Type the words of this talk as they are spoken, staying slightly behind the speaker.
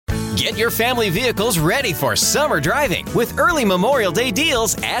Get your family vehicles ready for summer driving with early Memorial Day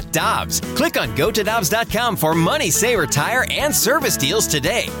deals at Dobbs. Click on GoToDobbs.com for money saver tire and service deals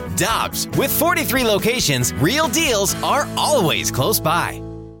today. Dobbs, with 43 locations, real deals are always close by.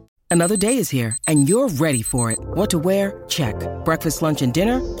 Another day is here, and you're ready for it. What to wear? Check. Breakfast, lunch, and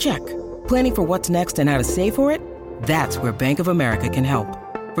dinner? Check. Planning for what's next and how to save for it? That's where Bank of America can help.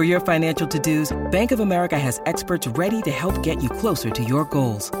 For your financial to-dos, Bank of America has experts ready to help get you closer to your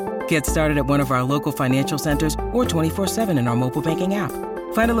goals. Get started at one of our local financial centers or 24/7 in our mobile banking app.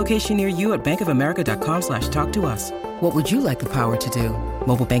 Find a location near you at bankofamerica.com/talktous. What would you like the power to do?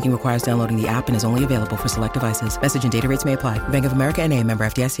 Mobile banking requires downloading the app and is only available for select devices. Message and data rates may apply. Bank of America N.A., member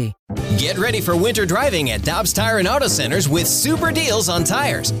FDIC. Get ready for winter driving at Dobbs Tire and Auto Centers with super deals on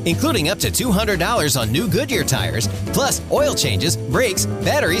tires, including up to $200 on new Goodyear tires, plus oil changes, brakes,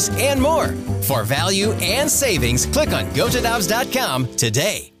 batteries, and more. For value and savings, click on GoToDobbs.com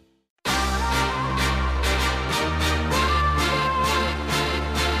today.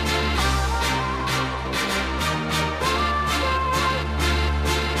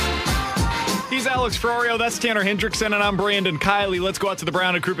 He's Alex Ferrario, that's Tanner Hendrickson, and I'm Brandon Kiley. Let's go out to the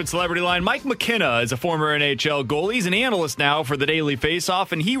Brown and Crouppen Celebrity Line. Mike McKenna is a former NHL goalie. He's an analyst now for the Daily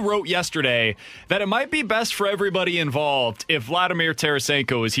Faceoff, and he wrote yesterday that it might be best for everybody involved if Vladimir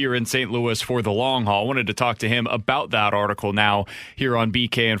Tarasenko is here in St. Louis for the long haul. I wanted to talk to him about that article now here on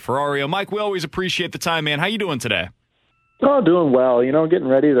BK and Ferrario. Mike, we always appreciate the time, man. How you doing today? Oh, doing well. Getting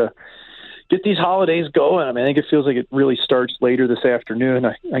ready to get these holidays going. I think it feels like it really starts later this afternoon.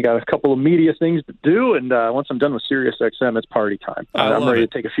 I got a couple of media things to do, and once I'm done with SiriusXM, it's party time. I'm ready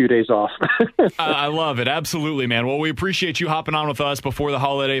to take a few days off. I love it. Absolutely, man. Well, we appreciate you hopping on with us before the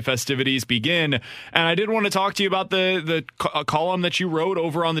holiday festivities begin. And I did want to talk to you about the column that you wrote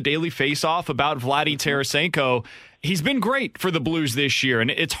over on the Daily Faceoff about Vladdy Tarasenko. He's been great for the Blues this year,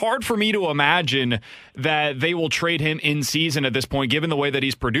 and it's hard for me to imagine that they will trade him in season at this point, given the way that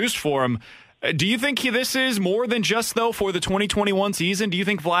he's produced for him. Do you think this is more than just, though, for the 2021 season? Do you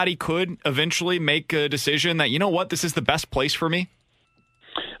think Vladdy could eventually make a decision that, you know what, this is the best place for me?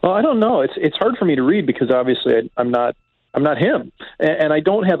 Well, I don't know. It's hard for me to read because obviously I'm not him, and I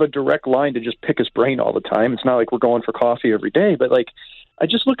don't have a direct line to just pick his brain all the time. It's not like we're going for coffee every day, but I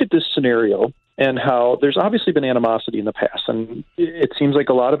just look at this scenario and how there's obviously been animosity in the past. And it seems like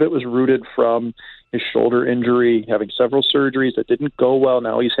a lot of it was rooted from his shoulder injury, having several surgeries that didn't go well.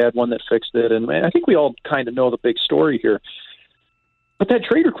 Now he's had one that fixed it. And I think we all kind of know the big story here. But that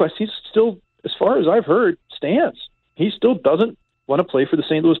trade request, he's still, as far as I've heard, stands. He still doesn't want to play for the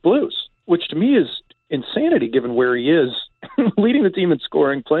St. Louis Blues, which to me is insanity given where he is, leading the team in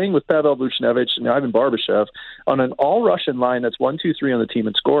scoring, playing with Pavel Buchnevich and Ivan Barbashev on an all-Russian line that's 1-2-3 on the team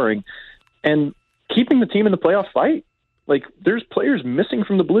in scoring, and keeping the team in the playoff fight. There's players missing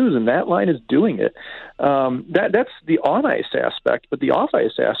from the Blues, and that line is doing it. That's the on-ice aspect, but the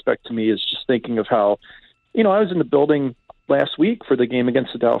off-ice aspect to me is just thinking of how, I was in the building last week for the game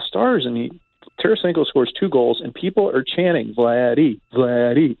against the Dallas Stars, and Tarasenko scores 2 goals, and people are chanting, Vladdy,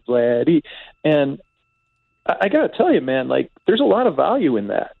 Vladdy, Vladdy. And I got to tell you, man, there's a lot of value in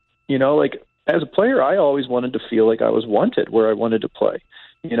that. As a player, I always wanted to feel like I was wanted where I wanted to play,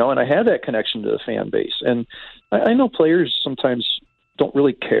 and I had that connection to the fan base. And I know players sometimes don't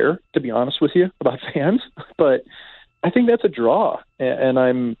really care, to be honest with you, about fans, but I think that's a draw. And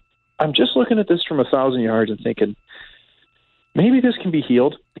I'm just looking at this from 1,000 yards and thinking, maybe this can be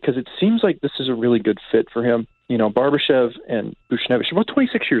healed because it seems like this is a really good fit for him. Barbashev and Buchnevich are both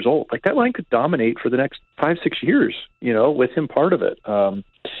 26 years old. That line could dominate for the next 5-6 years, with him part of it.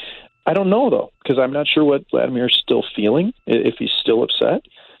 I don't know, though, because I'm not sure what Vladimir's still feeling, if he's still upset.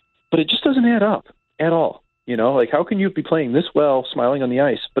 But it just doesn't add up at all. How can you be playing this well, smiling on the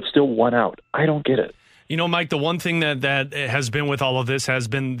ice, but still 1 out? I don't get it. Mike, the one thing that has been with all of this has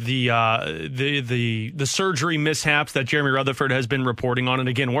been the surgery mishaps that Jeremy Rutherford has been reporting on. And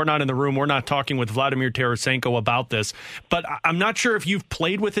again, we're not in the room. We're not talking with Vladimir Tarasenko about this. But I'm not sure if you've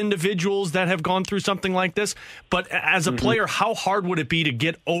played with individuals that have gone through something like this. But as a player, how hard would it be to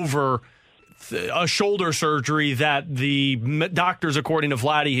get over a shoulder surgery that the doctors, according to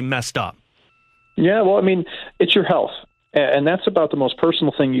Vladdy, messed up? Yeah, well, it's your health. And that's about the most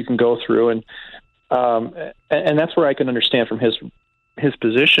personal thing you can go through. And that's where I can understand from his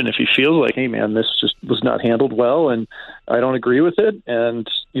position if he feels like, hey, man, this just was not handled well and I don't agree with it and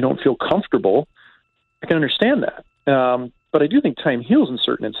you don't feel comfortable. I can understand that. But I do think time heals in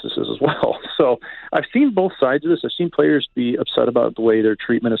certain instances as well. So I've seen both sides of this. I've seen players be upset about the way their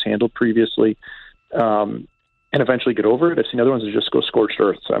treatment is handled previously and eventually get over it. I've seen other ones that just go scorched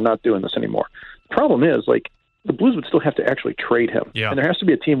earth. So I'm not doing this anymore. The problem is, the Blues would still have to actually trade him. Yeah. And there has to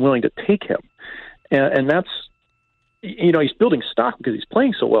be a team willing to take him. And that's, he's building stock because he's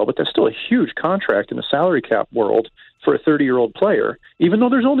playing so well, but that's still a huge contract in the salary cap world for a 30-year-old player, even though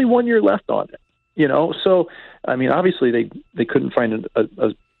there's only 1 year left on it. So, I mean, obviously they couldn't find a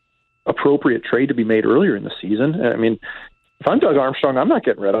appropriate trade to be made earlier in the season. I mean, if I'm Doug Armstrong, I'm not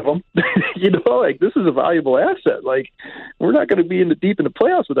getting rid of him. This is a valuable asset. We're not going to be deep in the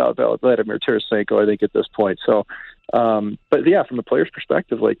playoffs without Vladimir Tarasenko, I think, at this point. So, but yeah, from the player's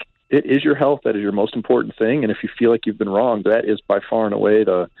perspective, it is your health that is your most important thing. And if you feel like you've been wrong, that is by far and away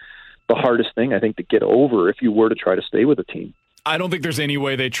the hardest thing, I think, to get over if you were to try to stay with a team. I don't think there's any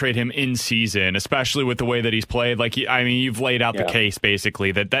way they trade him in season, especially with the way that he's played. You've laid out the case,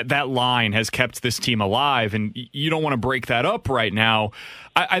 basically, that line has kept this team alive, and you don't want to break that up right now.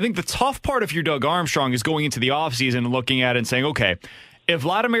 I think the tough part if you're Doug Armstrong is going into the offseason and looking at it and saying, okay, if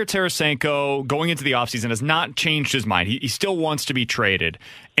Vladimir Tarasenko going into the offseason has not changed his mind, he still wants to be traded,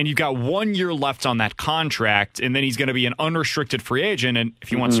 and you've got 1 year left on that contract, and then he's going to be an unrestricted free agent, and if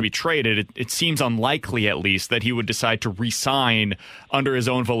he wants to be traded, it seems unlikely, at least, that he would decide to re-sign under his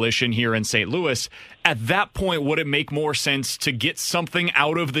own volition here in St. Louis. At that point, would it make more sense to get something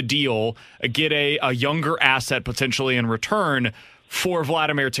out of the deal, get a younger asset potentially in return for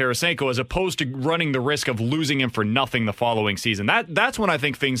Vladimir Tarasenko, as opposed to running the risk of losing him for nothing the following season? That's when I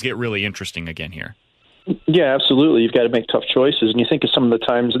think things get really interesting again here. Yeah, absolutely. You've got to make tough choices. And you think of some of the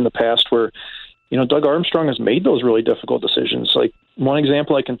times in the past where, Doug Armstrong has made those really difficult decisions. One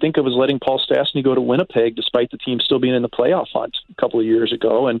example I can think of is letting Paul Stastny go to Winnipeg despite the team still being in the playoff hunt a couple of years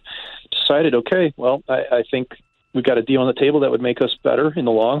ago, and decided, okay, well, I think we've got a deal on the table that would make us better in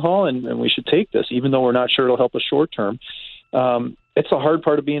the long haul, and we should take this, even though we're not sure it'll help us short term. It's the hard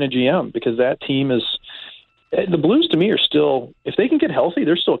part of being a GM, because that team is – the Blues, to me, are still – if they can get healthy,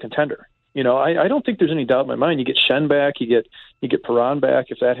 they're still a contender. I don't think there's any doubt in my mind. You get Shen back, you get Perron back.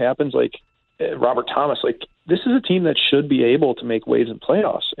 If that happens, Robert Thomas, this is a team that should be able to make waves in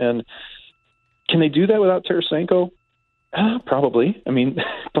playoffs. And can they do that without Tarasenko? Probably. I mean,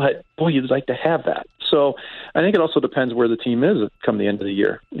 but boy, you'd like to have that. So I think it also depends where the team is come the end of the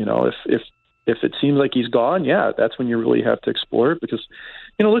year. If it seems like he's gone, that's when you really have to explore it, because,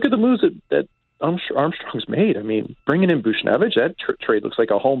 look at the moves that Armstrong's made. I mean, bringing in Buchnevich, that trade looks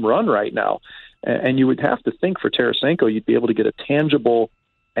like a home run right now. And you would have to think for Tarasenko, you'd be able to get a tangible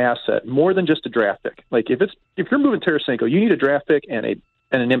asset more than just a draft pick. If you're moving Tarasenko, you need a draft pick and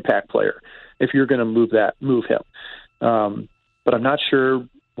an impact player if you're going to move him. But I'm not sure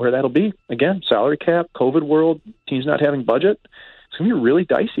where that'll be. Again, salary cap, COVID world, teams not having budget. It's going to be really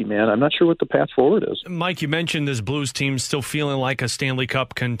dicey, man. I'm not sure what the path forward is. Mike, you mentioned this Blues team still feeling like a Stanley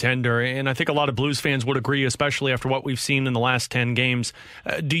Cup contender, and I think a lot of Blues fans would agree, especially after what we've seen in the last 10 games.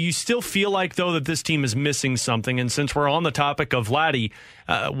 Do you still feel like, though, that this team is missing something? And since we're on the topic of Vladdy,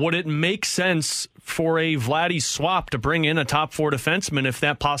 would it make sense for a Vladdy swap to bring in a top four defenseman if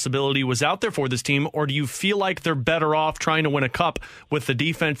that possibility was out there for this team? Or do you feel like they're better off trying to win a cup with the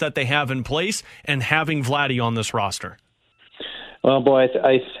defense that they have in place and having Vladdy on this roster? Well, boy,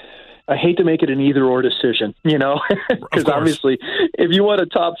 I hate to make it an either-or decision, because obviously if you want a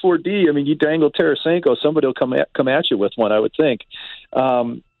top 4D, I mean, you dangle Tarasenko, somebody will come at you with one, I would think.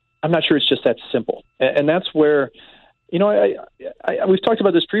 I'm not sure it's just that simple. And that's where, we've talked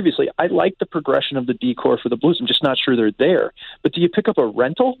about this previously. I like the progression of the D-core for the Blues. I'm just not sure they're there. But do you pick up a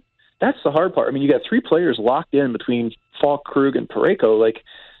rental? That's the hard part. I mean, you got three players locked in between Falk, Krug, and Parayko,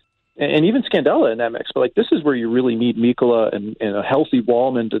 and even Scandella in that mix. But this is where you really need Mikkola and a healthy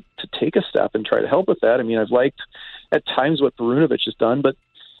Wallman to take a step and try to help with that. I mean, I've liked at times what Perunovich has done, but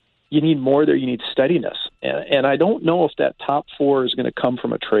you need more there. You need steadiness. And I don't know if that top four is going to come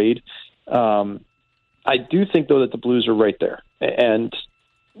from a trade. I do think, though, that the Blues are right there. And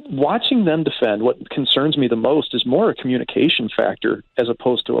watching them defend, what concerns me the most is more a communication factor as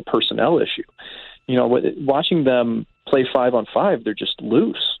opposed to a personnel issue. Watching them play 5-on-5, they're just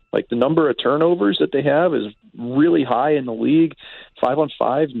loose. The number of turnovers that they have is really high in the league.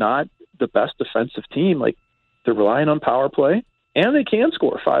 5-on-5, not the best defensive team. They're relying on power play, and they can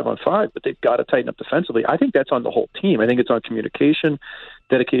score 5-on-5, but they've got to tighten up defensively. I think that's on the whole team. I think it's on communication,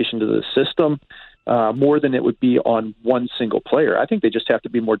 dedication to the system, more than it would be on one single player. I think they just have to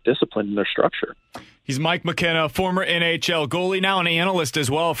be more disciplined in their structure. He's Mike McKenna, former NHL goalie, now an analyst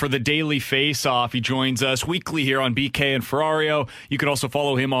as well for the Daily Face-Off. He joins us weekly here on BK and Ferrario. You can also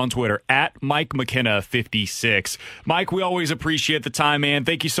follow him on Twitter at Mike McKenna 56. Mike, we always appreciate the time, man.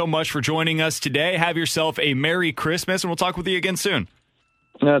 Thank you so much for joining us today. Have yourself a Merry Christmas, and we'll talk with you again soon.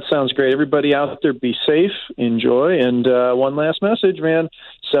 That sounds great. Everybody out there, be safe, enjoy, and one last message, man.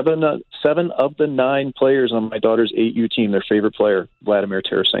 7 of the 9 players on my daughter's 8U team, their favorite player, Vladimir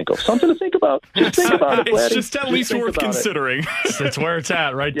Tarasenko. Something to think about. Just think about it, Vladdy. It's just at least worth considering. That's where it's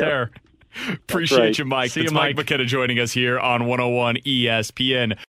at right there. Appreciate you, Mike. See you, It's Mike McKenna joining us here on 101 ESPN.